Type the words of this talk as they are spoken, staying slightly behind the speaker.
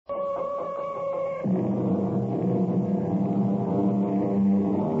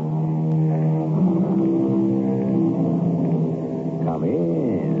Come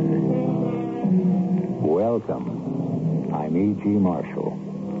in. Welcome. I'm E.G. Marshall.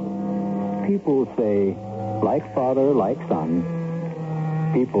 People say, like father, like son.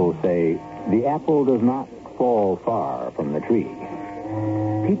 People say, the apple does not fall far from the tree.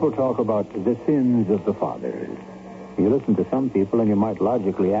 People talk about the sins of the fathers. You listen to some people and you might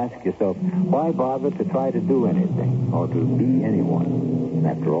logically ask yourself, why bother to try to do anything or to be anyone?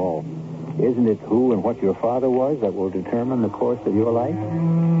 After all, isn't it who and what your father was that will determine the course of your life?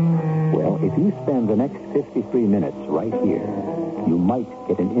 Well, if you spend the next 53 minutes right here, you might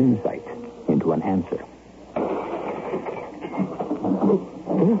get an insight into an answer.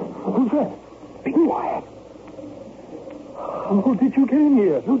 Who's that? Be quiet. How did you get in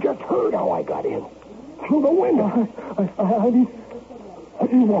here? You just heard how I got in. Through the window. I mean, what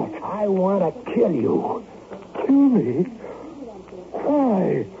do you want? I want to kill you. Kill me?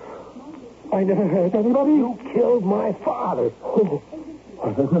 Why? I never hurt anybody. You killed my father. Oh,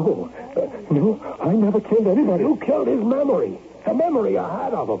 no, I never killed anybody. You killed his memory. The memory I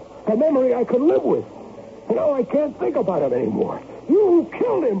had of him. The memory I could live with. Now I can't think about him anymore. You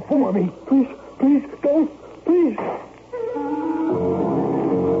killed him for me. Please, don't, please.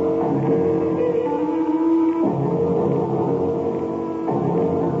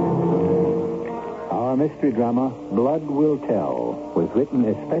 Our mystery drama, Blood Will Tell, was written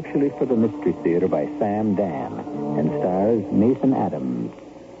especially for the Mystery Theater by Sam Dan and stars Nathan Adams.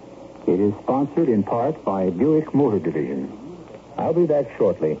 It is sponsored in part by Buick Motor Division. I'll be back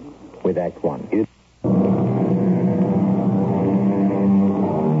shortly with Act One.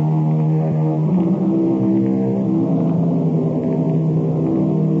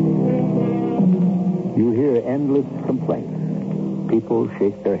 You hear endless complaints. People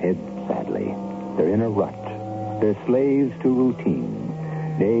shake their heads sadly. They're in a rut. They're slaves to routine.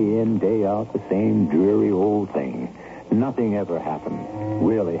 Day in, day out, the same dreary old thing. Nothing ever happens,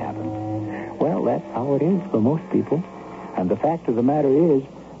 really happens. Well, that's how it is for most people. And the fact of the matter is,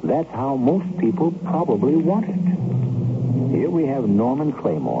 that's how most people probably want it. Here we have Norman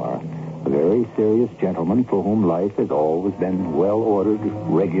Claymore, a very serious gentleman for whom life has always been well-ordered,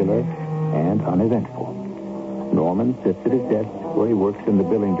 regular, and uneventful. Norman sits at his desk where he works in the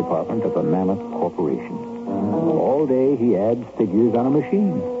billing department of a mammoth corporation. All day he adds figures on a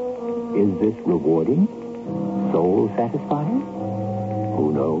machine. Is this rewarding? Soul satisfying?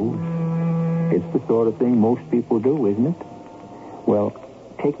 Who knows? It's the sort of thing most people do, isn't it? Well,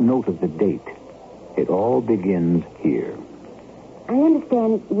 take note of the date. It all begins here. I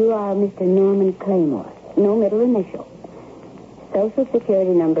understand you are Mr. Norman Claymore. No middle initial. Social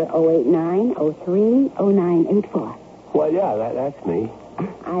Security number 089030984. Well, yeah, that's me.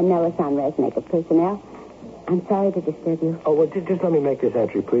 I'm Nellis on Resnick Personnel. I'm sorry to disturb you. Oh, well, just let me make this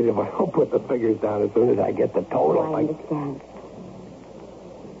entry, please. If I don't put the figures down as soon as I get the total. I understand.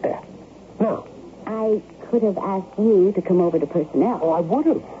 There. Now. I could have asked you to come over to Personnel. Oh, I would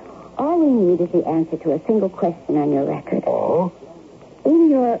have. All we need is the answer to a single question on your record. Oh? In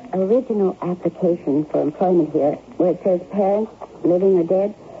your original application for employment here, where it says parents, living or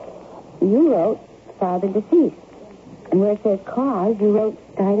dead, you wrote father deceased. And where it says cause, you wrote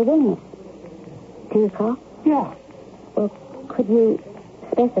died of illness. Do you recall? Yeah. Well, could you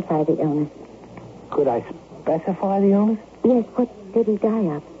specify the illness? Could I specify the illness? Yes, what did he die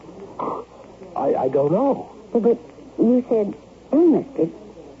of? I don't know. But you said illness. It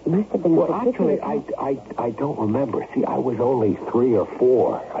must have been a Well, actually, I don't remember. See, I was only 3 or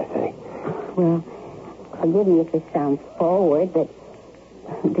 4, I think. Well, forgive me if this sounds forward, but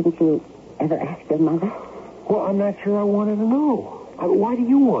didn't you ever ask your mother? Well, I'm not sure I wanted to know. Why do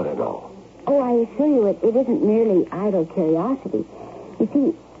you want to know? Oh, I assure you it isn't merely idle curiosity. You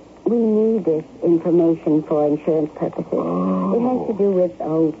see, we need this information for insurance purposes. Oh. It has to do with,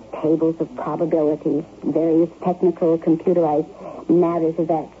 tables of probabilities, various technical, computerized matters of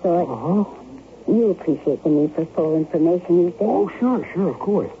that sort. Uh-huh. You appreciate the need for full information these days. Oh, sure, of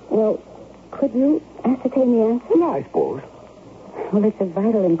course. Well, could you ascertain the answer? Yeah, I suppose. Well, it's of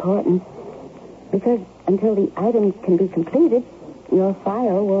vital importance. Because until the items can be completed, your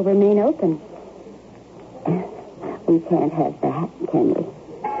file will remain open. We can't have that, can we?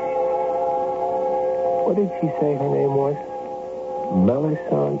 What did she say her name was?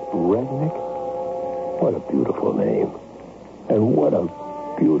 Melisande Resnick? What a beautiful name. And what a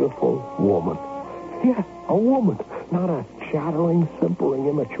beautiful woman. Yeah, a woman. Not a chattering, simpering,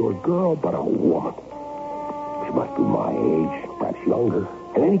 immature girl, but a woman. She must be my age, perhaps younger.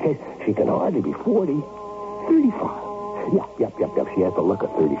 In any case, she can hardly be 40. 35. Yep. She has the look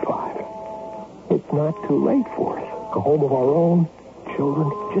of 35. It's not too late for us. A home of our own, children,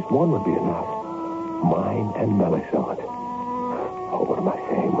 just one would be enough. Mine and Melisande. Oh, what am I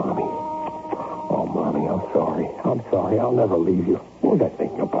saying, Mommy? Oh, Mommy, I'm sorry. I'm sorry. I'll never leave you. What was I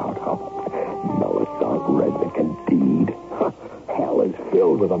thinking about? Melisande Rednick, indeed. Hell is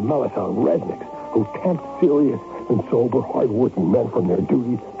filled with a Melisande Rednicks who tempt serious and sober, hard-working men from their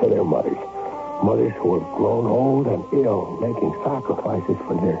duties to their mothers. Mothers who have grown old and ill, making sacrifices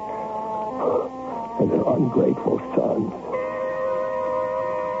for their ungrateful sons.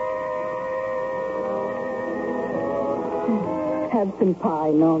 Have some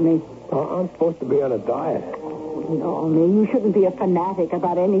pie, Normie. I'm supposed to be on a diet. Normie, you shouldn't be a fanatic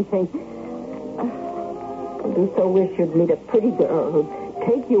about anything. I do so wish you'd meet a pretty girl who'd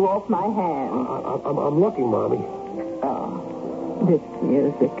take you off my hand. I'm looking, Mommy. Oh, this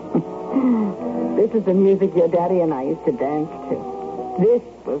music. This is the music your daddy and I used to dance to. This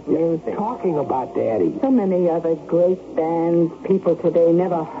was music. Talking about Daddy. So many other great bands people today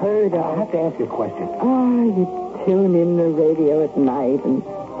never heard of. I have to ask you a question. You tune in the radio at night and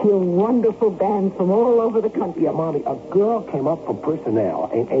hear wonderful bands from all over the country. Yeah, Mommy, a girl came up from personnel,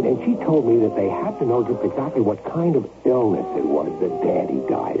 and she told me that they had to know just exactly what kind of illness it was that Daddy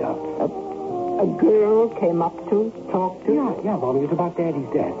died of. A girl came up to talk to? Yeah, Mommy, it's about Daddy's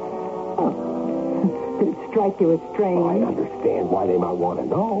death. Did it strike you as strange? I understand why they might want to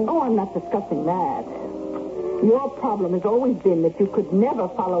know. Oh, I'm not discussing that. Your problem has always been that you could never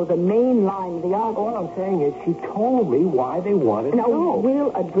follow the main line of the argument. All I'm saying is she told me why they wanted to know. No, we'll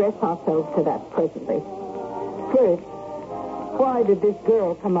address ourselves to that presently. First, why did this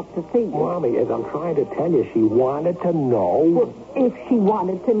girl come up to see you? Mommy, as I'm trying to tell you, she wanted to know. Well, if she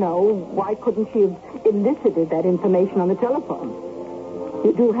wanted to know, why couldn't she have elicited that information on the telephone?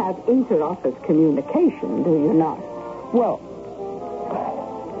 You do have inter-office communication, do you not? Well,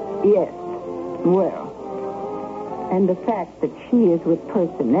 yes. Well, and the fact that she is with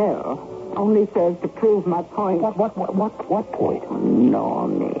personnel only serves to prove my point. What point?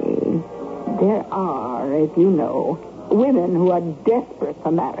 Normie, there are, as you know, women who are desperate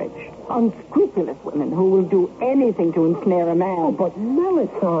for marriage. Unscrupulous women who will do anything to ensnare a man. Oh, but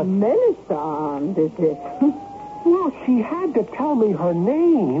Melisande. Melisande, is it? Well, she had to tell me her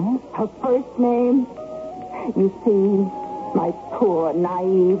name. Her first name? You see, my poor,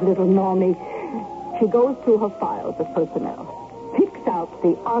 naive little Normie, she goes through her files of personnel, picks out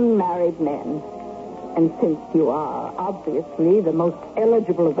the unmarried men, and since you are obviously the most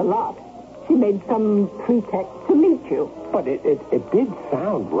eligible of the lot, she made some pretext to meet you. But it did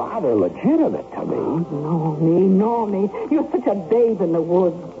sound rather legitimate to me. Normie, you're such a babe in the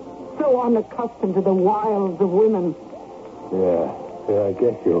woods. So unaccustomed to the wilds of women. Yeah, I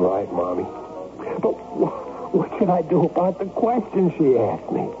guess you're right, Mommy. But what should I do about the question she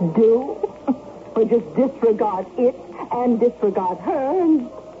asked me? Do? Or just disregard it and disregard her, and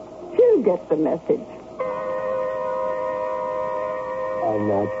she'll get the message. And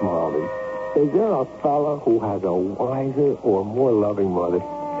that's Mommy. Is there a fella who has a wiser or more loving mother?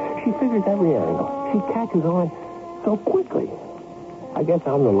 She figures every angle. She catches on so quickly. I guess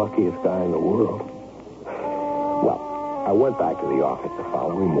I'm the luckiest guy in the world. Well, I went back to the office the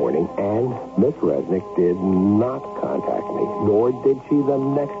following morning, and Miss Resnick did not contact me, nor did she the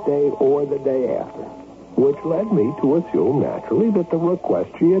next day or the day after, which led me to assume, naturally, that the request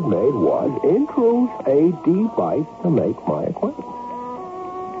she had made was, in truth, a device to make my acquaintance.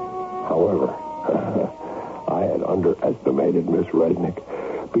 However, I had underestimated Miss Resnick,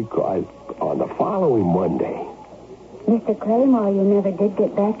 because on the following Monday... Mr. Claymore, you never did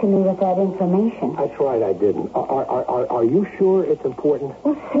get back to me with that information. That's right, I didn't. Are you sure it's important?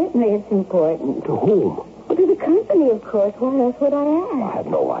 Well, certainly it's important. To whom? Well, to the company, of course. Why else would I ask? I have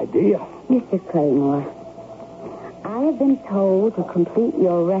no idea. Mr. Claymore, I have been told to complete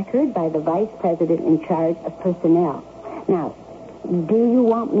your record by the vice president in charge of personnel. Now, do you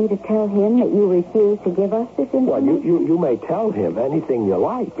want me to tell him that you refuse to give us this information? Well, you may tell him anything you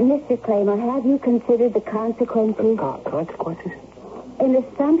like. Mr. Claymore, have you considered the consequences? Consequences? An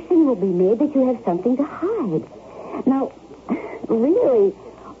assumption will be made that you have something to hide. Now, really,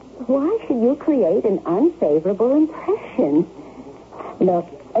 why should you create an unfavorable impression? Look,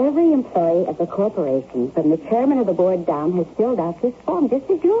 every employee of the corporation, from the chairman of the board down, has filled out this form, just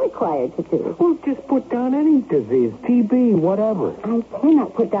as you're required to do. Well, just put down any disease, TB, whatever. I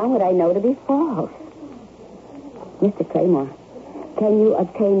cannot put down what I know to be false. Mr. Claymore, can you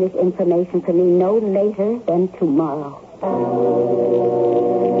obtain this information for me no later than tomorrow?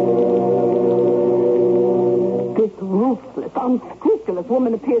 This ruthless, unscrupulous ridiculous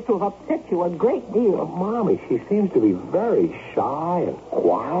woman appears to have upset you a great deal. Mommy, she seems to be very shy and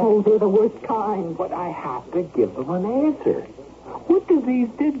quiet. Oh, they're the worst kind. But I have to give them an answer. What disease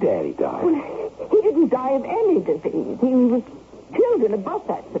did Daddy die? Well, he didn't die of any disease. He was killed in a bus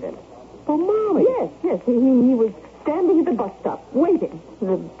accident. Oh, Mommy. Yes. He was standing at the bus stop, waiting.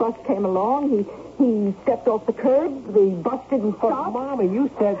 The bus came along. He stepped off the curb. The bus didn't stop. But, Mommy, you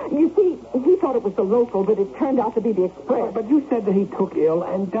said... You see, he thought it was the local, but it turned out to be the express. But you said that he took ill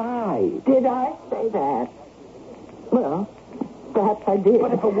and died. Did I say that? Well, perhaps I did.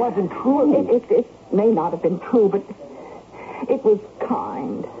 But if it wasn't true... It may not have been true, but it was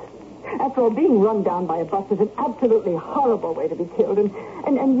kind. After all, being run down by a bus is an absolutely horrible way to be killed,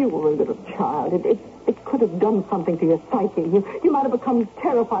 and you were a little child. It could have done something to your psyche. You might have become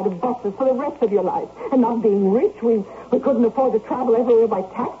terrified of buses for the rest of your life. And not being rich, we couldn't afford to travel everywhere by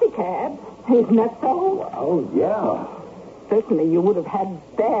taxi cab. Isn't that so? Oh, yeah. Certainly you would have had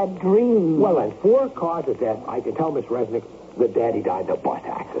bad dreams. Well, and for cause of death, I can tell Miss Resnick that Daddy died in a bus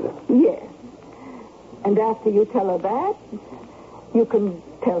accident. Yes. And after you tell her that, you can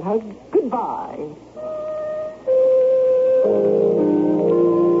tell her goodbye.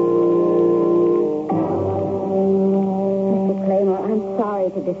 Mr. Claymore, I'm sorry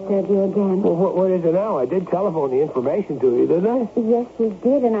to disturb you again. Well, what is it now? I did telephone the information to you, didn't I? Yes, you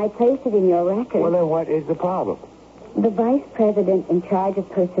did, and I placed it in your record. Well, then what is the problem? The vice president in charge of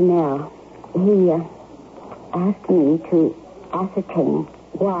personnel, he asked me to ascertain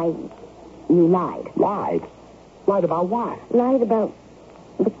why you lied. Lied? Lied about what? Lied about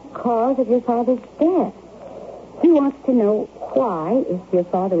the cause of your father's death. He wants to know why, if your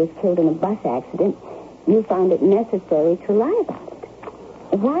father was killed in a bus accident, you found it necessary to lie about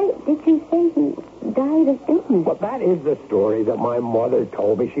it. Why did you say he died of illness? Well, that is the story that my mother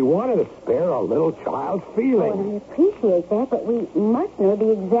told me. She wanted to spare a little child's feelings. Oh, and I appreciate that, but we must know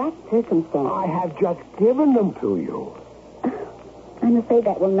the exact circumstances. I have just given them to you. I'm afraid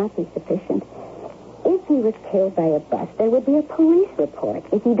that will not be sufficient. If he was killed by a bus, there would be a police report.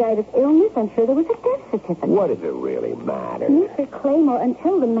 If he died of illness, I'm sure there was a death certificate. What does it really matter? Mr. Claymore,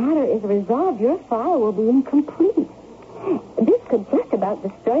 until the matter is resolved, your file will be incomplete. This could just about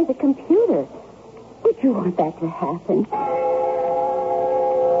destroy the computer. Would you want that to happen?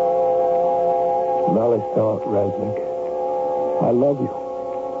 Melisande Resnick, I love you.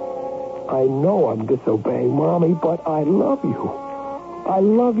 I know I'm disobeying Mommy, but I love you. I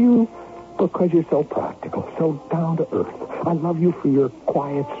love you because you're so practical, so down to earth. I love you for your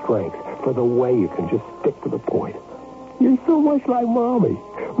quiet strength, for the way you can just stick to the point. You're so much like Mommy.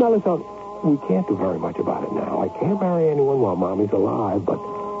 Melisande, we can't do very much about it now. I can't marry anyone while Mommy's alive, but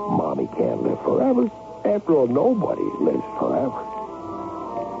Mommy can't live forever. After all, nobody lives forever.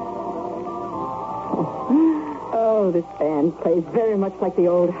 Oh, this band plays very much like the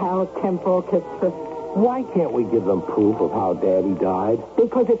old Hal Temple orchestra. Why can't we give them proof of how Daddy died?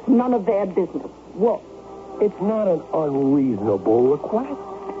 Because it's none of their business. Well, it's not an unreasonable request.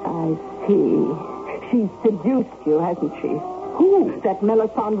 I see. She's seduced you, hasn't she? Who? That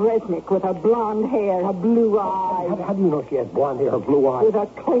Melisande Resnick with her blonde hair, her blue eyes. How do you know she has blonde hair and blue eyes? With a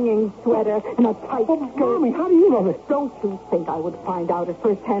clinging sweater and a tight skirt. Mommy, how do you know this? Don't you think I would find out at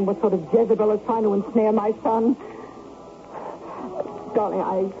first hand what sort of Jezebel is trying to ensnare my son? Darling,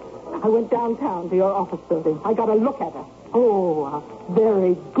 I went downtown to your office building. I got a look at her. Oh, a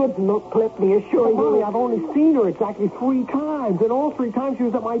very good look, let me assure you. Mommy, I've only seen her exactly 3 times, and all 3 times she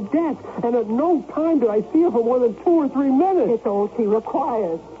was at my desk, and at no time did I see her for more than 2 or 3 minutes. It's all she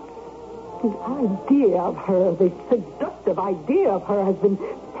requires. The idea of her, the seductive idea of her has been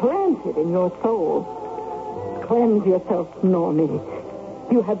planted in your soul. Cleanse yourself, Normie.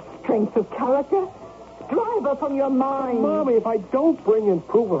 You have strength of character. Drive her from your mind. Mommy, if I don't bring in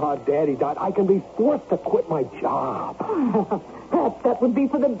proof of how Daddy died, I can be forced to quit my job. Perhaps that would be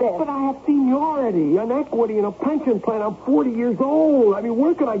for the best. But I have seniority, an equity, and a pension plan. I'm 40 years old. I mean,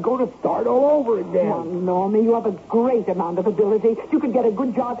 where can I go to start all over again? Now, Normie, you have a great amount of ability. You could get a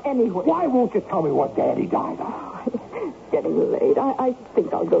good job anywhere. Why won't you tell me what Daddy died of? It's getting late. I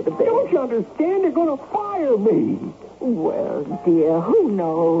think I'll go to bed. Don't you understand? You're going to fire me. Well, dear, who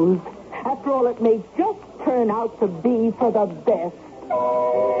knows? After all, it may just turn out to be for the best.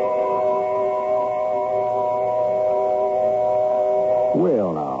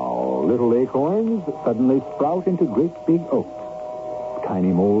 Well, now, little acorns suddenly sprout into great big oaks.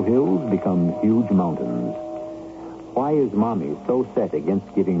 Tiny molehills become huge mountains. Why is Mommy so set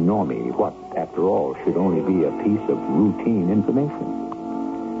against giving Normie what, after all, should only be a piece of routine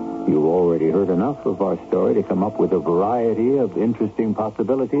information? You've already heard enough of our story to come up with a variety of interesting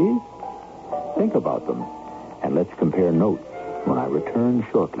possibilities. Think about them, and let's compare notes when I return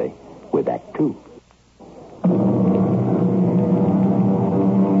shortly with Act Two.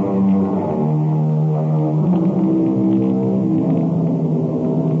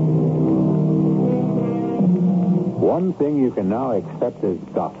 One thing you can now accept as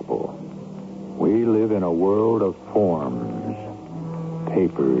gospel. We live in a world of forms,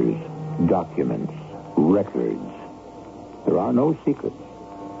 papers, documents, records. There are no secrets.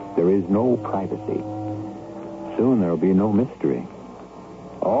 There is no privacy. Soon there will be no mystery.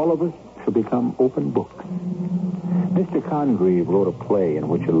 All of us shall become open books. Mr. Congreve wrote a play in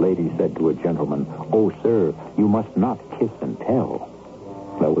which a lady said to a gentleman, "Oh, sir, you must not kiss and tell."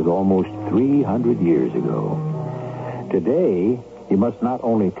 That was almost 300 years ago. Today, you must not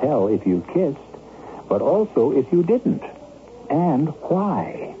only tell if you kissed, but also if you didn't. And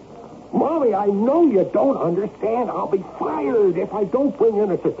why? Mommy, I know you don't understand. I'll be fired. If I don't bring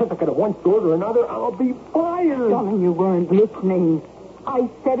in a certificate of one sort or another, I'll be fired. Darling, you weren't listening. I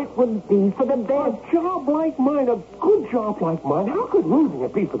said it would be for the best. A job like mine, a good job like mine, how could losing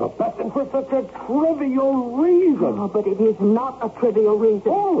it be for the best and for such a trivial reason? Oh, but it is not a trivial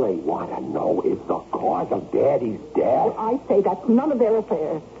reason. All they want to know is the cause of Daddy's death. I say that's none of their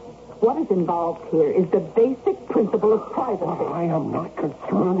affair. What is involved here is the basic principle of privacy. I am not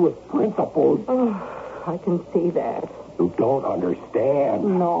concerned with principles. Oh, I can see that. You don't understand.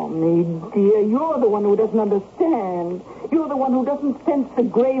 Normie, dear, you're the one who doesn't understand. You're the one who doesn't sense the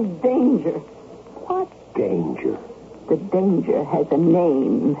grave danger. What danger? The danger has a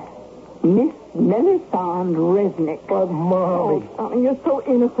name. Miss Melisande Resnick. But, Mommy... Oh, darling, you're so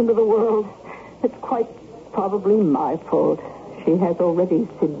innocent of the world. It's quite probably my fault. She has already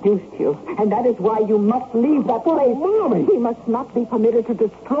seduced you, and that is why you must leave that place. Mommy! She must not be permitted to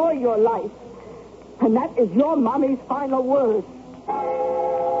destroy your life. And that is your mommy's final word.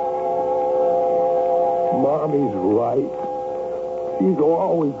 Mommy's right. She's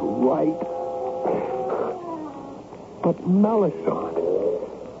always right. But Melisande,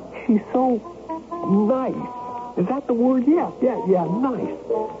 she's so nice. Is that the word? Yeah, nice.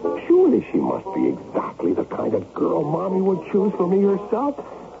 Surely she must be exactly the kind of girl Mommy would choose for me herself.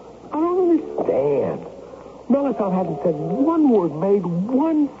 I don't understand. Melisande hasn't said one word, made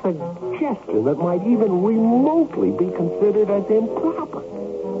one suggestion that might even remotely be considered as improper.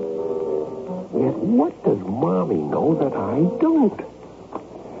 Yet what does Mommy know that I don't?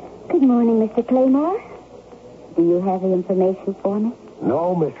 Good morning, Mr. Claymore. Do you have the information for me?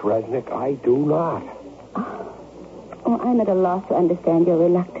 No, Miss Resnick, I do not. Oh, I'm at a loss to understand your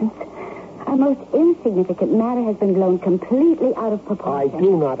reluctance. Our most insignificant matter has been blown completely out of I proportion.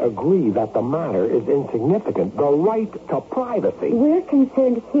 do not agree that the matter is insignificant. The right to privacy. We're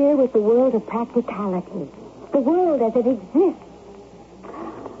concerned here with the world of practicality. The world as it exists.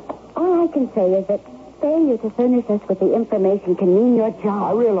 All I can say is that failure to furnish us with the information can mean your job.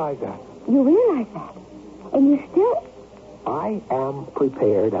 I realize that. You realize that? And you still... I am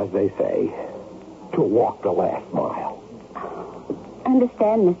prepared, as they say, to walk the last mile.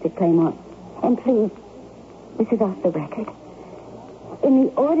 Understand, Mr. Claymore. And please, this is off the record. In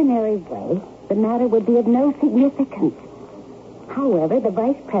the ordinary way, the matter would be of no significance. However, the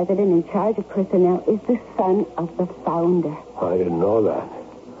vice president in charge of personnel is the son of the founder. I didn't know that.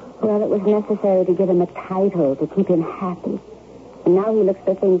 Well, it was necessary to give him a title to keep him happy. And now he looks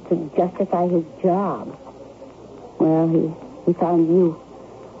for things to justify his job. Well, he found you.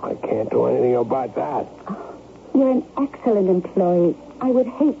 I can't do anything about that. You're an excellent employee. I would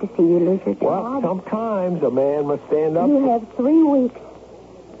hate to see you lose your Well, job. sometimes a man must stand up. You have 3 weeks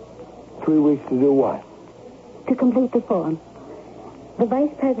 3 weeks to do what? to complete the form. The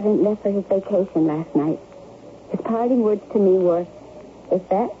vice president left for his vacation last night. His parting words to me were, if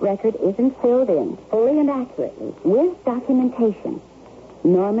that record isn't filled in fully and accurately with documentation,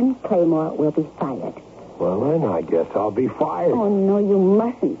 Norman Claymore will be fired. Well, then I guess I'll be fired. Oh, no, you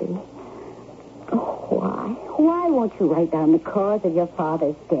mustn't be. Oh, why? Why won't you write down the cause of your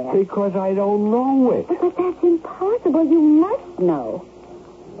father's death? Because I don't know it. But that's impossible. You must know.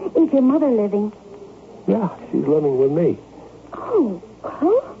 Is your mother living? Yeah, she's living with me. Oh,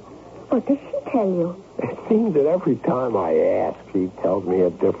 well, what does she tell you? It seems that every time I ask, she tells me a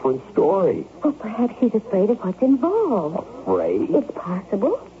different story. Well, perhaps she's afraid of what's involved. Afraid? It's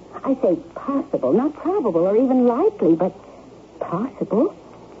possible. I say possible, not probable or even likely, but possible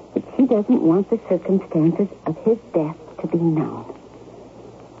that she doesn't want the circumstances of his death to be known.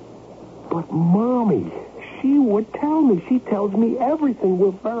 But, Mommy, she would tell me. She tells me everything.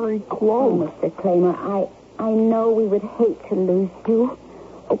 We're very close. Oh, Mr. Claymore, I know we would hate to lose you.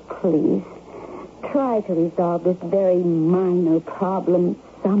 Oh, please, try to resolve this very minor problem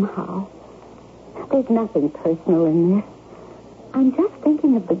somehow. There's nothing personal in this. I'm just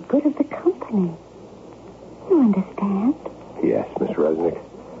thinking of the good of the company. You understand? Yes, Miss Resnick.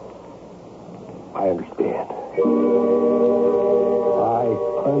 I understand. I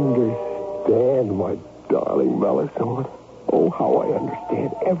understand, my darling Melisande. Oh, how I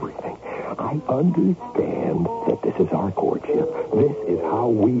understand everything. I understand that this is our courtship. This is how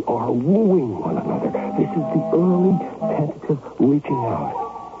we are wooing one another. This is the early, tentative reaching out.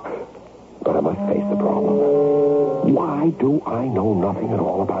 But I must face the problem. Why do I know nothing at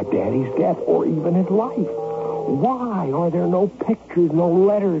all about Daddy's death or even his life? Why are there no pictures, no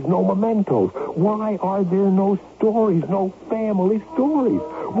letters, no mementos? Why are there no stories, no family stories?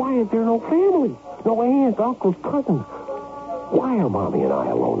 Why is there no family? No aunts, uncles, cousins? Why are Mommy and I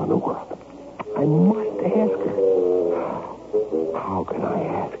alone in the world? I must ask her. How can I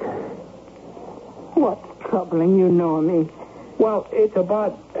ask her? What's troubling you, Normie? Well, it's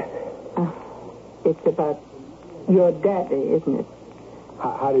about your daddy, isn't it?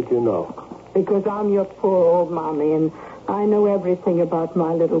 How did you know? Because I'm your poor old Mommy, and I know everything about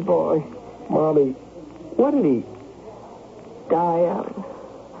my little boy. Mommy, what did he... Die of?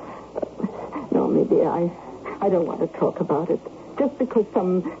 Normie, dear, I don't want to talk about it. Just because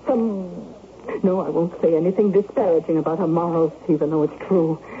some... No, I won't say anything disparaging about her morals, even though it's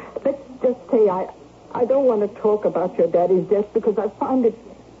true. Let's just say I don't want to talk about your daddy's death because I find it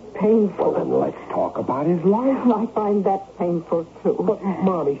painful. Well, then let's talk about his life. I find that painful, too. But,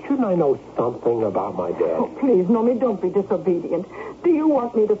 Mommy, shouldn't I know something about my dad? Oh, please, Normie, don't be disobedient. Do you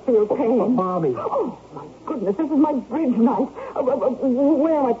want me to feel pain? But, Mommy... Oh, my goodness, this is my bridge night.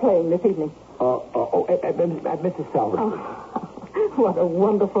 Where am I playing this evening? At Mrs. Salvation. Oh, what a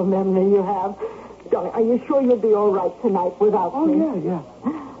wonderful memory you have. Darling, are you sure you'll be all right tonight without me? Oh, yeah.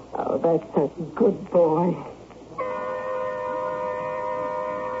 Oh, that's a good boy.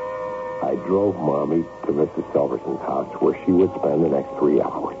 I drove Mommy to Mrs. Silverson's house where she would spend the next 3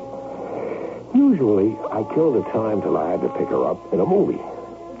 hours. Usually, I kill the time till I had to pick her up in a movie.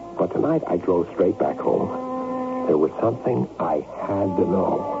 But tonight, I drove straight back home. There was something I had to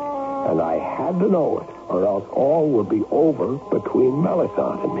know. And I had to know it, or else all would be over between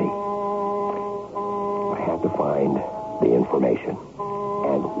Melisande and me. I had to find the information.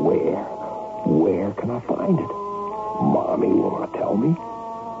 And where? Where can I find it? Mommy will not tell me.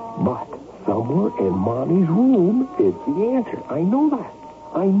 But somewhere in Mommy's room is the answer. I know that.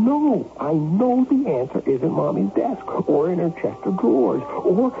 I know the answer is in Mommy's desk, or in her chest of drawers,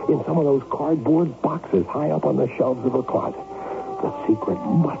 or in some of those cardboard boxes high up on the shelves of her closet. The secret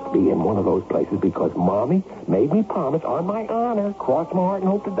must be in one of those places because Mommy made me promise on my honor, cross my heart and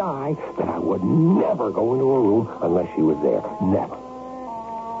hope to die, that I would never go into her room unless she was there. Never.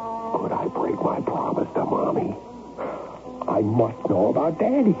 Could I break my promise to Mommy? I must know about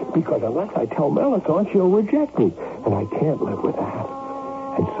Daddy, because unless I tell Melisande, she'll reject me, and I can't live with that.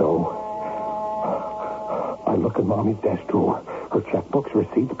 And so, I look in Mommy's desk drawer. Her checkbooks,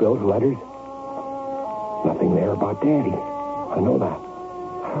 receipts, bills, letters. Nothing there about Daddy. I know that.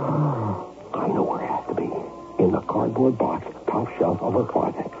 I know where it has to be. In the cardboard box, top shelf of her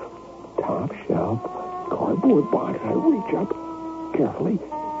closet. Top shelf, cardboard box. I reach up carefully.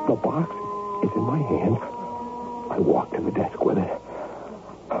 The box is in my hand. I walk to the desk with it.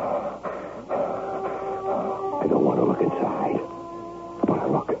 I don't want to look inside. But I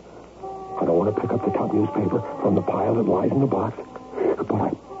look. I don't want to pick up the top newspaper from the pile that lies in the box. But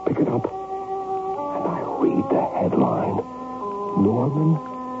I pick it up. And I read the headline. Norman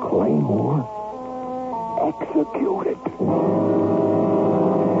Claymore executed.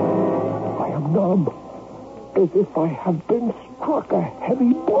 I am numb, as if I have been struck a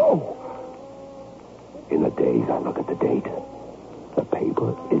heavy blow. In the days I look at the date, the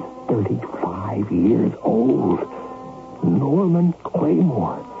paper is 35 years old. Norman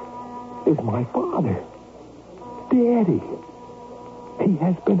Claymore is my father. Daddy. He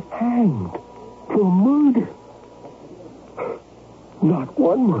has been hanged for murder. Not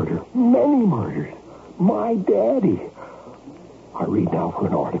one murder, many murders. My daddy. I read now for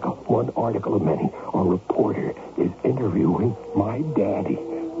an article, one article of many. A reporter is interviewing my daddy.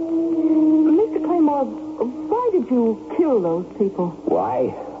 Mr. Claymore, why did you kill those people?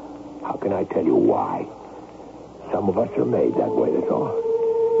 Why? How can I tell you why? Some of us are made that way, that's all.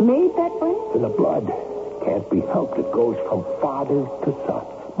 Made that way? In the blood. Can't be helped. It goes from father to son.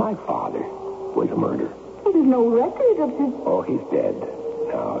 My father was a murderer. Well, there's no record of his... Oh, he's dead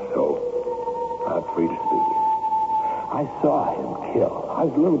now, so I'm free to speak. I saw him kill. I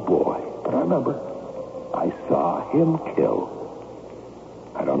was a little boy, but I remember I saw him kill.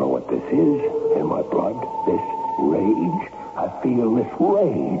 I don't know what this is in my blood, this rage. I feel this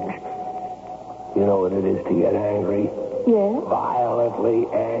rage. You know what it is to get angry? Yes? Violently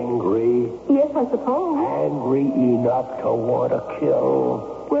angry. Yes, I suppose. Angry enough to want to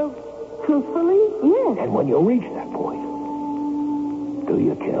kill. Well, truthfully, yes. And when you reach that point, do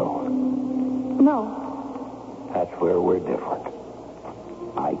you kill? No. That's where we're different.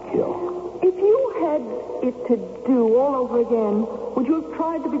 I kill. If you had it to do all over again, would you have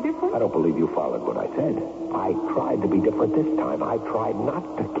tried to be different? I don't believe you followed what I said. I tried to be different this time. I tried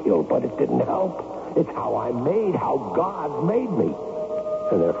not to kill, but it didn't help. It's how I'm made, how God made me.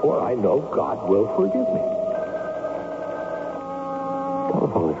 And therefore, I know God will forgive me.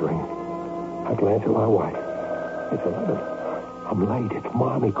 Telephone is ringing. I glance at my wife. It's 11. I'm late. It's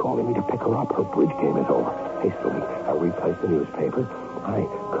Mommy calling me to pick her up. Her bridge game is over. Hastily, I replaced the newspaper. I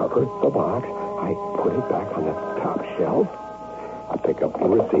covered the box. I put it back on the top shelf. I pick up the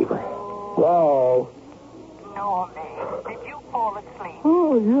receiver. Hello? Normie, did you fall asleep?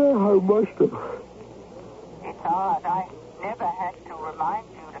 Oh, yeah, I must have. It's odd. I never had to remind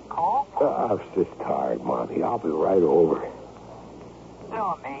you to call for I was just tired, Mommy. I'll be right over.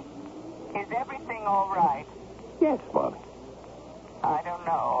 Normie, is everything all right? Yes, Mommy. I don't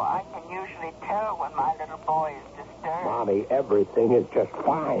know. I can usually tell when my little boy is disturbed. Mommy, everything is just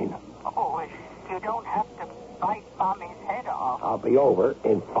fine. Oh, you don't have to bite Mommy's head off. I'll be over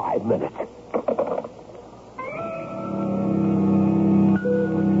in 5 minutes.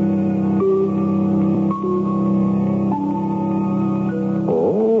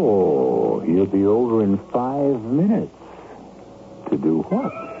 Oh, he'll be over in 5 minutes. To do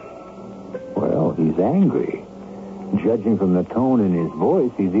what? Well, he's angry. Judging from the tone in his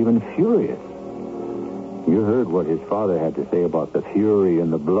voice, he's even furious. You heard what his father had to say about the fury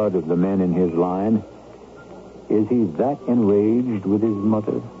and the blood of the men in his line. Is he that enraged with his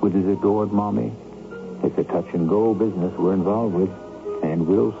mother, with his adored mommy? It's a touch-and-go business we're involved with, and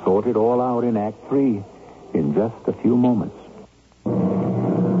we'll sort it all out in Act 3 in just a few moments.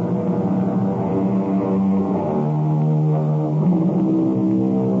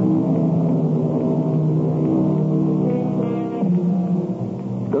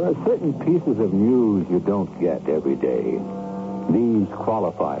 There are certain pieces of news you don't get every day. These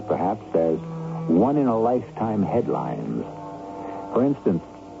qualify, perhaps, as one-in-a-lifetime headlines. For instance,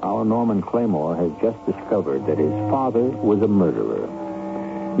 our Norman Claymore has just discovered that his father was a murderer.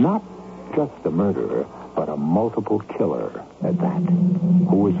 Not just a murderer, but a multiple killer at that,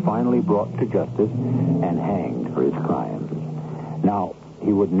 who was finally brought to justice and hanged for his crimes. Now,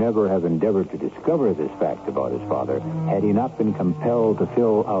 he would never have endeavored to discover this fact about his father had he not been compelled to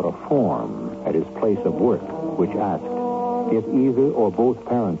fill out a form at his place of work, which asked, if either or both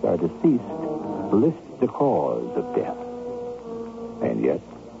parents are deceased, list the cause of death. And yet,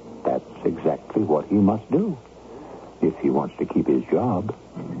 that's exactly what he must do if he wants to keep his job.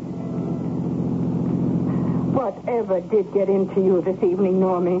 Whatever did get into you this evening,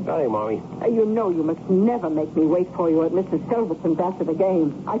 Normie? Hey, Mommy. You know you must never make me wait for you at Mrs. Silverson's after the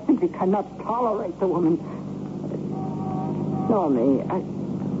game. I simply cannot tolerate the woman. Normie,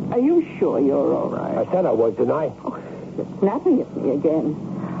 are you sure you're all right? I said I was, didn't I? Oh, you're snapping at me again.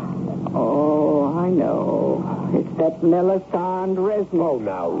 Oh, I know. It's that Melisande Resnick. Oh,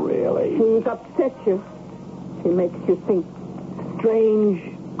 now, really? She's upset you. She makes you think strange,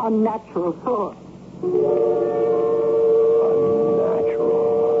 unnatural thoughts. Unnatural.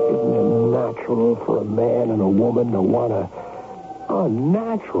 Isn't it natural for a man and a woman to want to...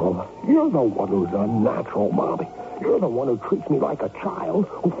 Unnatural? You're the one who's unnatural, Mommy. You're the one who treats me like a child,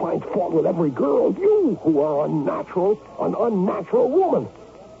 who finds fault with every girl. You who are unnatural, an unnatural woman.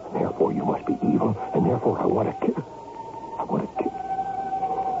 And therefore you must be evil, and therefore I want to kill. I want to kill.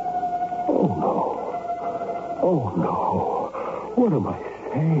 Oh, no. Oh, no. What am I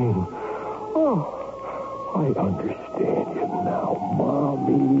saying? Oh, I understand you now,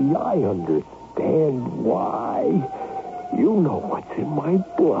 Mommy. I understand why. You know what's in my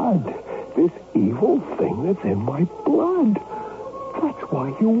blood. This evil thing that's in my blood. That's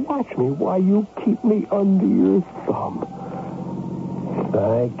why you watch me, why you keep me under your thumb.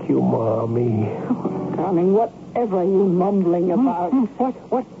 Thank you, Mommy. Oh, darling, whatever are you mumbling about?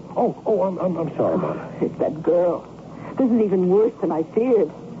 What? Oh, I'm sorry, Mom. It's that girl. This is even worse than I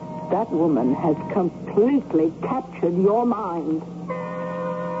feared. That woman has completely captured your mind.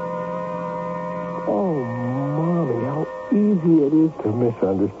 Oh, Mommy, how easy it is to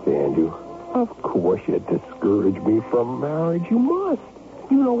misunderstand you. Of course you discourage me from marriage. You must.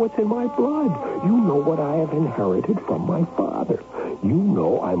 You know what's in my blood. You know what I have inherited from my father. You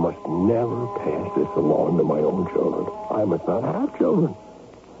know I must never pass this along to my own children. I must not have children.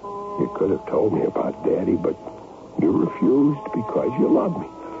 You could have told me about Daddy, but you refused because you love me.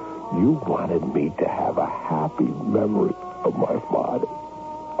 You wanted me to have a happy memory of my father.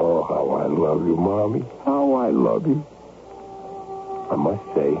 Oh, how I love you, Mommy. How I love you. I must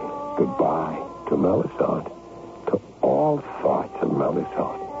say goodbye to Melisande, to all thoughts of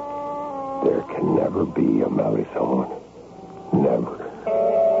Melisande. There can never be a Melisande. Never.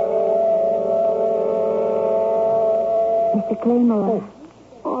 Mr. Claymore.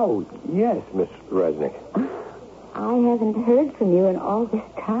 Oh, yes, Miss Resnick. I haven't heard from you in all this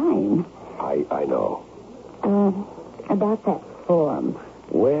time. I know. About that form.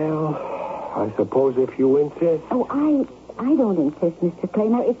 Well, I suppose if you insist. Oh, I don't insist, Mr.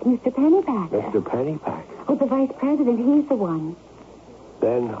 Claymore. It's Mr. Pennypacker. Mr. Pennypacker. Oh, the vice president. He's the one.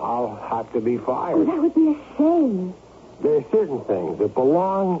 Then I'll have to be Oh, fired. that would be a shame. There are certain things that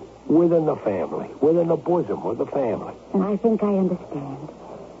belong within the family, within the bosom of the family. And I think I understand.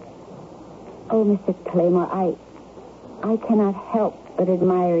 Oh, Mr. Claymore, I cannot help but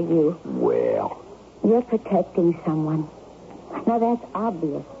admire you. Well, You're protecting someone. Now, that's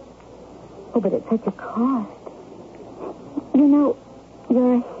obvious. Oh, but at such a cost. You know,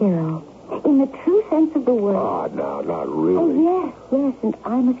 you're a hero. In the true sense of the word. no, not really. Oh, yes, and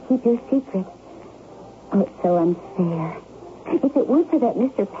I must keep your secret. Oh, it's so unfair. If it weren't for that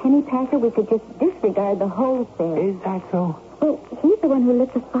Mr. Pennypacker, we could just disregard the whole affair. Is that so? Well, he's the one who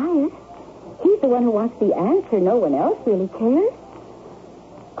lit the fire. He's the one who wants the answer. No one else really cares.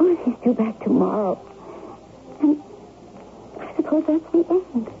 Oh, if he's due back tomorrow. And I suppose that's the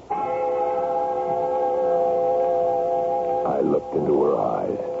end. I looked into her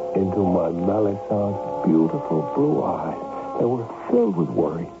eyes, into my Melisandre's beautiful blue eyes that were filled with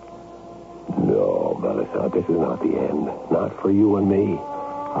worry. No, Melisande, this is not the end. Not for you and me.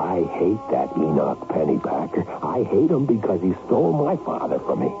 I hate that Enoch Pennypacker. I hate him because he stole my father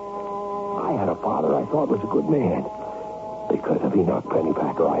from me. I had a father I thought was a good man. Because of Enoch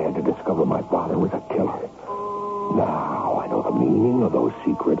Pennypacker, I had to discover my father was a killer. Now I know the meaning of those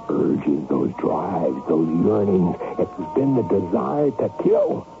secret urges, those drives, those yearnings. It's been the desire to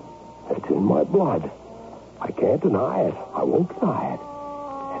kill. It's in my blood. I can't deny it. I won't deny it.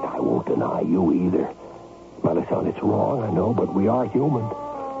 And I won't deny you either. Melisande, it's wrong, I know, but we are human.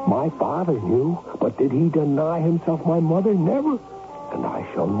 My father knew, but did he deny himself my mother? Never. And I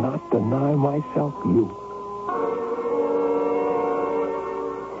shall not deny myself you.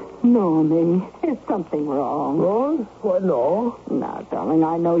 Normie, there's something wrong. Wrong? What, no? Now, darling,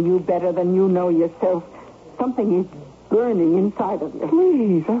 I know you better than you know yourself. Something is burning inside of you.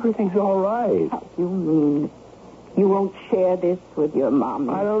 Please, everything's all right. How do you mean? You won't share this with your mom?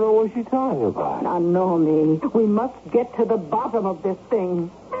 I don't know what you're talking about. Now, Normie, we must get to the bottom of this thing.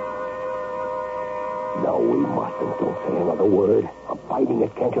 No, we mustn't. Don't say another word. I'm fighting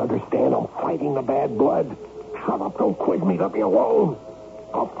it. Can't you understand? I'm fighting the bad blood. Shut up. Don't quiz me. Let me alone.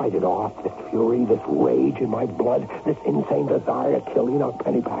 I'll fight it off. This fury, this rage in my blood, this insane desire to kill Enoch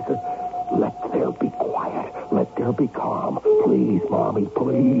Pennypacker. Let there be quiet. Let there be calm. Please, Mommy,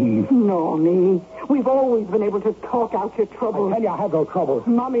 please. Normie, we've always been able to talk out your troubles. I tell you, I have no trouble.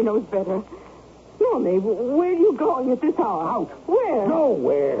 Mommy knows better. Normie, where are you going at this hour? Out. Where?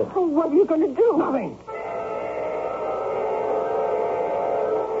 Nowhere. Oh, what are you going to do? Nothing.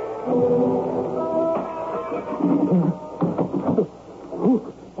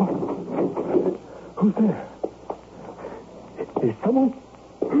 Who's there? Is someone?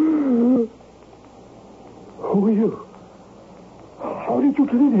 Who are you? How did you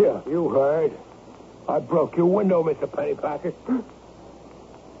get in here? You heard. I broke your window, Mr. Pennypacker.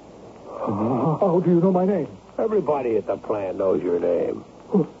 How do you know my name? Everybody at the plant knows your name.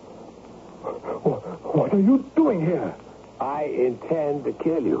 What are you doing here? I intend to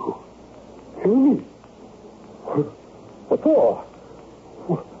kill you. Kill me? What for?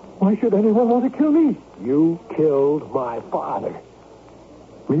 Why should anyone want to kill me? You killed my father.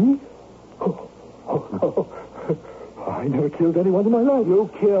 Me? Oh, no. I never killed anyone in my life. You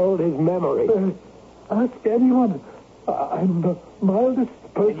killed his memory. Ask anyone. I'm the mildest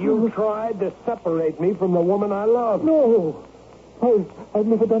person. And you tried to separate me from the woman I love. No. I've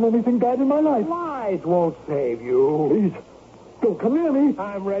never done anything bad in my life. Lies won't save you. Please, don't come near me.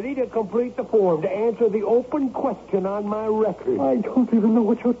 I'm ready to complete the form, to answer the open question on my record. I don't even know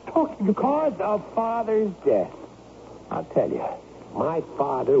what you're talking about. Cause of father's death. I'll tell you, my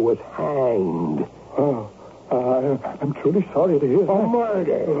father was hanged. Oh, I'm truly sorry to hear that. A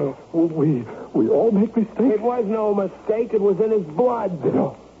murder. We all make mistakes. It was no mistake. It was in his blood.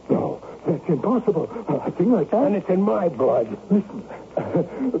 No, that's impossible. A thing like that. And it's in my blood. Listen,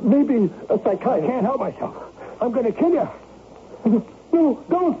 maybe a psychiatrist. I can't help myself. I'm going to kill you. No,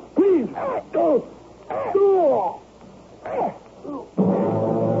 don't, please. Don't.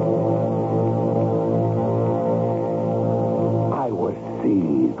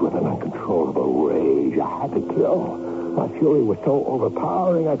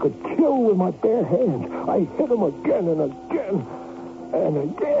 overpowering. I could kill with my bare hands. I hit him again and again and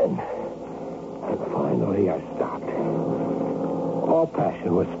again. And finally, I stopped. All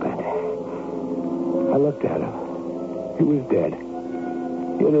passion was spent. I looked at him. He was dead.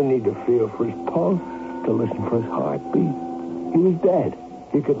 You didn't need to feel for his pulse, to listen for his heartbeat. He was dead.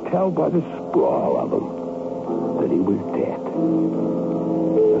 You could tell by the sprawl of him that he was dead.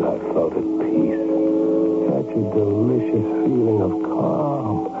 And I felt at peace. Such a delicious feeling of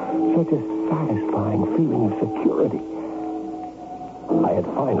calm. Such a satisfying feeling of security. I had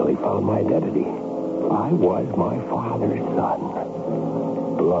finally found my identity. I was my father's son.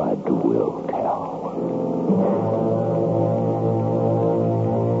 Blood will tell.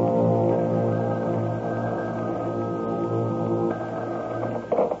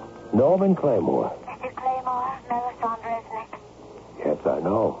 Norman Claymore. Mr. Claymore, Melisande Resnick. Yes, I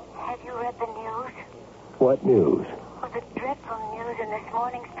know. Have you read the news? What news? Well, the dreadful news in this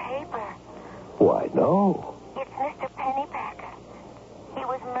morning's paper. Why, no. It's Mr. Pennypacker. He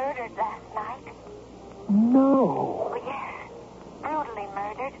was murdered last night. No. Oh, yes. Brutally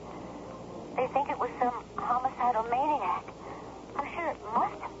murdered. They think it was some homicidal maniac. I'm sure it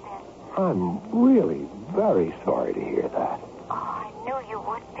must have been. I'm really very sorry to hear that. Oh, I knew you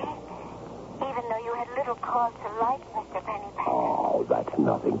would be. Even though you had little cause to like Mr. Pennypacker. Oh, that's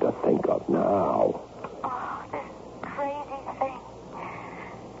nothing to think of now. Oh, this crazy thing.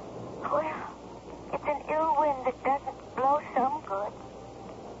 Well, it's an ill wind that doesn't blow some good.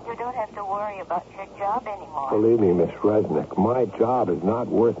 You don't have to worry about your job anymore. Believe me, Miss Resnick, my job is not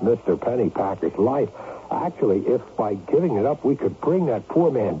worth Mr. Pennypacker's life. Actually, if by giving it up we could bring that poor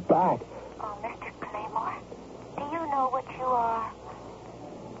man back. Oh, Mr. Claymore, do you know what you are?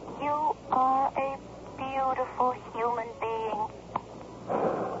 You are a beautiful human being.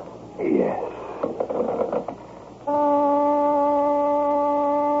 Yes.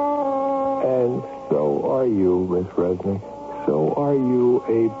 And so are you, Miss Resnick. So are you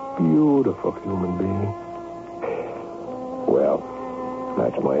a beautiful human being. Well,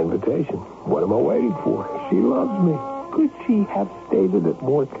 that's my invitation. What am I waiting for? She loves me. Could she have stated it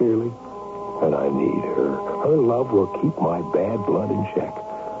more clearly? And I need her. Her love will keep my bad blood in check.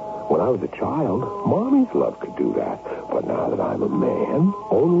 When I was a child, Mommy's love could do that. But now that I'm a man,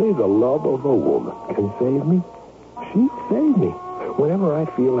 only the love of a woman can save me. She saved me. Whenever I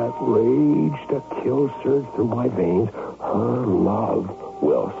feel that rage to kill surge through my veins, her love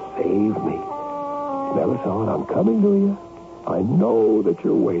will save me. Melisande, I'm coming to you. I know that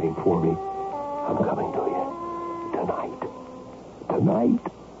you're waiting for me. I'm coming to you. Tonight. Tonight.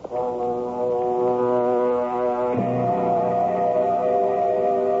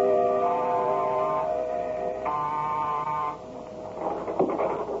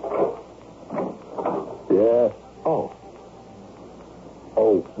 Yeah. Oh.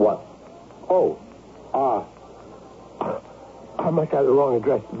 Oh, what? Oh. I must have the wrong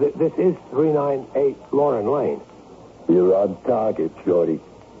address. This is 398 Lauren Lane. You're on target, Shorty.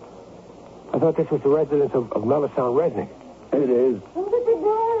 I thought this was the residence of Melisande Resnick. It is. Who's at the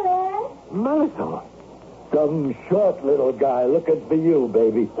door, Len? Melisande? Some short little guy looking for you,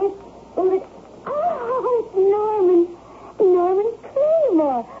 baby. It's Norman. Norman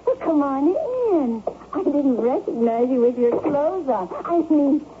Claymore. Well, come on in. I didn't recognize you with your clothes on. I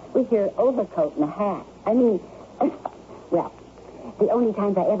mean, with your overcoat and a hat. I mean, well, the only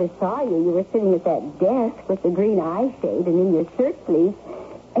times I ever saw you, you were sitting at that desk with the green eye shade and in your shirt sleeves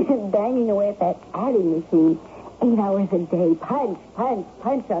and banging away at that adding machine. 8 hours a day. Punch, punch,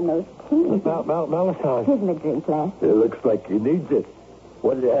 punch on those keys. Melisande. Give him a drink, Les. It looks like he needs it.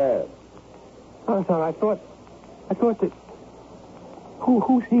 What do you have? Melisande, I thought that...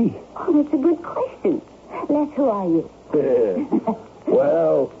 Who's he? Oh, that's a good question. Les, who are you?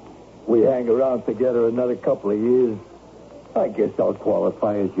 Well, we hang around together another couple of years. I guess I'll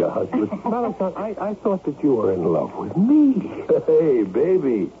qualify as your husband. Melisande, I thought that you were in love with me. Hey,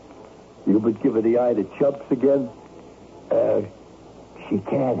 baby. You been giving the eye to chumps again? She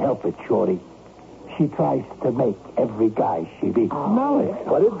can't help it, Shorty. She tries to make every guy she meets. Melisande.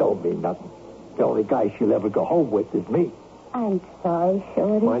 But it don't mean nothing. The only guy she'll ever go home with is me. I'm sorry,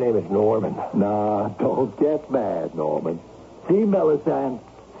 Shorty. My name is Norman. Nah, don't get mad, Norman. See, Melisande?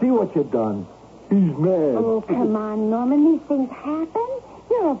 See what you've done? He's mad. Oh, come on, Norman. These things happen.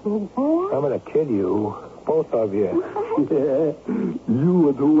 You're a big boy. I'm going to kill you. Both of you. Yeah, you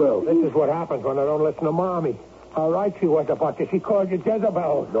would do well. This is what happens when I don't listen to Mommy. How right she was about you. She called you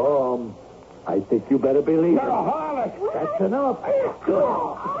Jezebel. Norm, I think you better believe You're it. a harlot. That's enough.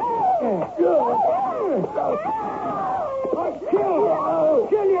 Good. kill you!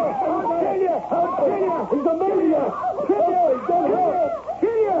 Kill you! Kill you! Kill you! He's a murderer! Kill you! Kill you!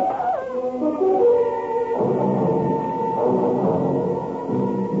 Kill you!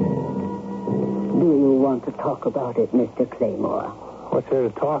 Do you want to talk about it, Mr. Claymore? What's there to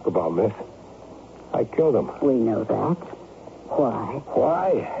talk about, miss? I killed him. We know that. Why?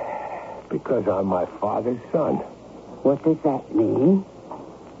 Why? Because I'm my father's son. What does that mean?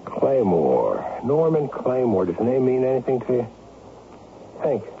 Claymore. Norman Claymore. Does the name mean anything to you?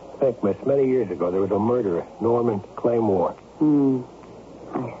 Think, miss. Many years ago, there was a murderer, Norman Claymore.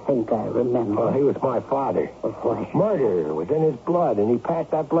 I think I remember. Well, he was my father. Why? Murder was in his blood, and he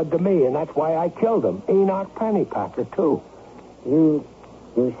passed that blood to me, and that's why I killed him. Enoch Pennypacker, too. You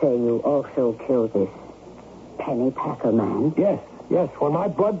say you also killed this Pennypacker man? Yes. When my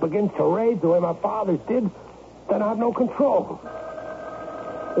blood begins to rage the way my father's did, then I have no control.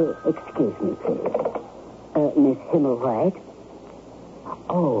 Excuse me, please. Miss Himmelwright?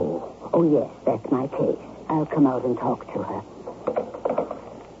 Oh, yes, that's my case. I'll come out and talk to her.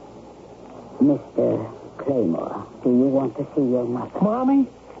 Mr. Claymore, do you want to see your mother? Mommy?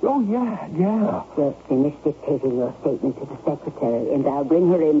 Oh, yeah. Just finish dictating your statement to the secretary, and I'll bring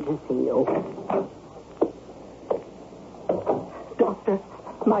her in to see you. Doctor,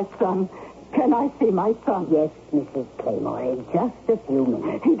 my son. Can I see my son? Yes, Mrs. Claymore, in just a few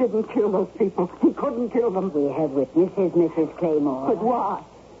minutes. He didn't kill those people. He couldn't kill them. We have witnesses, Mrs. Claymore. But why?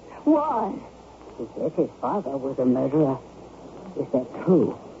 Why? He says his father was a murderer. Is that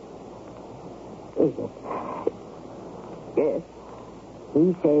true? Is it? Yes.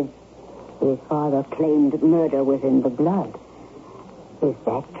 He says his father claimed murder was in the blood. Is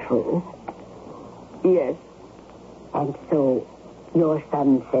that true? Yes. And so your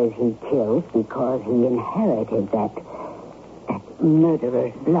son says he killed because he inherited that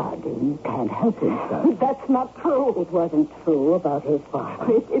murderer's blood. He can't help himself. That's not true. It wasn't true about his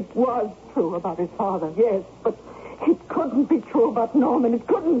father. It was true about his father, yes, but it couldn't be true about Norman. It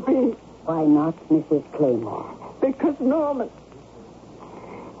couldn't be. Why not, Mrs. Claymore? Because Norman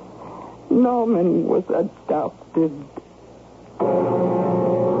was adopted.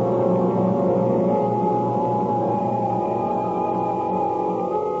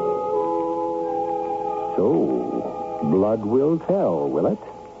 So, blood will tell, will it?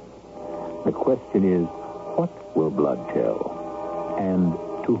 The question is, what will blood tell? And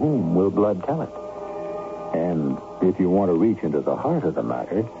to whom will blood tell it? And if you want to reach into the heart of the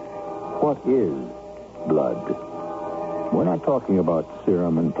matter, what is blood? We're not talking about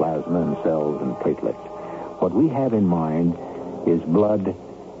serum and plasma and cells and platelets. What we have in mind is blood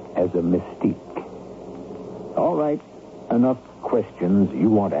as a mystique. All right, enough questions. You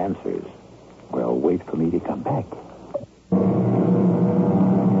want answers. Well, wait for me to come back.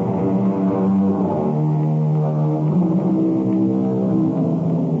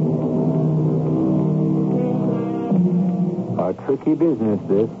 A tricky business,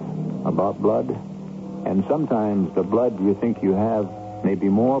 this, about blood. And sometimes the blood you think you have may be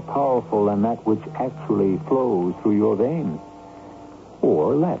more powerful than that which actually flows through your veins.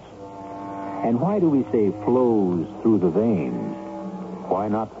 Or less. And why do we say flows through the veins? Why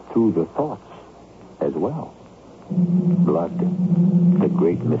not through the thoughts as well? Blood, the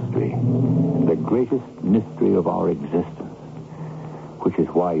great mystery, the greatest mystery of our existence, which is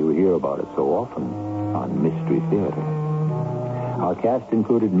why you hear about it so often on Mystery Theater. Our cast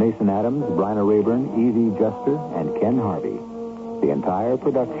included Mason Adams, Bryna Rayburn, Evie Juster, and Ken Harvey. The entire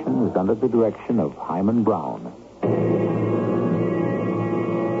production is under the direction of Hyman Brown.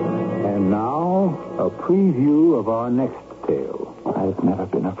 And now, a preview of our next tale. I've never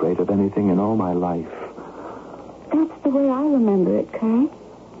been afraid of anything in all my life. That's the way I remember it, Kay.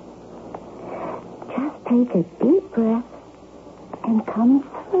 Just take a deep breath and come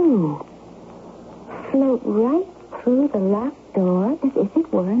through. Float right through the locked door as if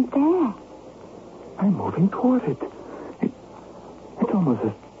it weren't there. I'm moving toward it. It's almost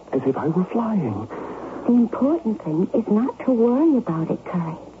as if I were flying. The important thing is not to worry about it,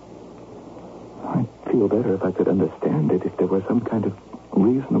 Curry. I'd feel better if I could understand it, if there was some kind of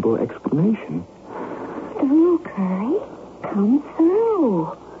reasonable explanation. Through, Curry. Come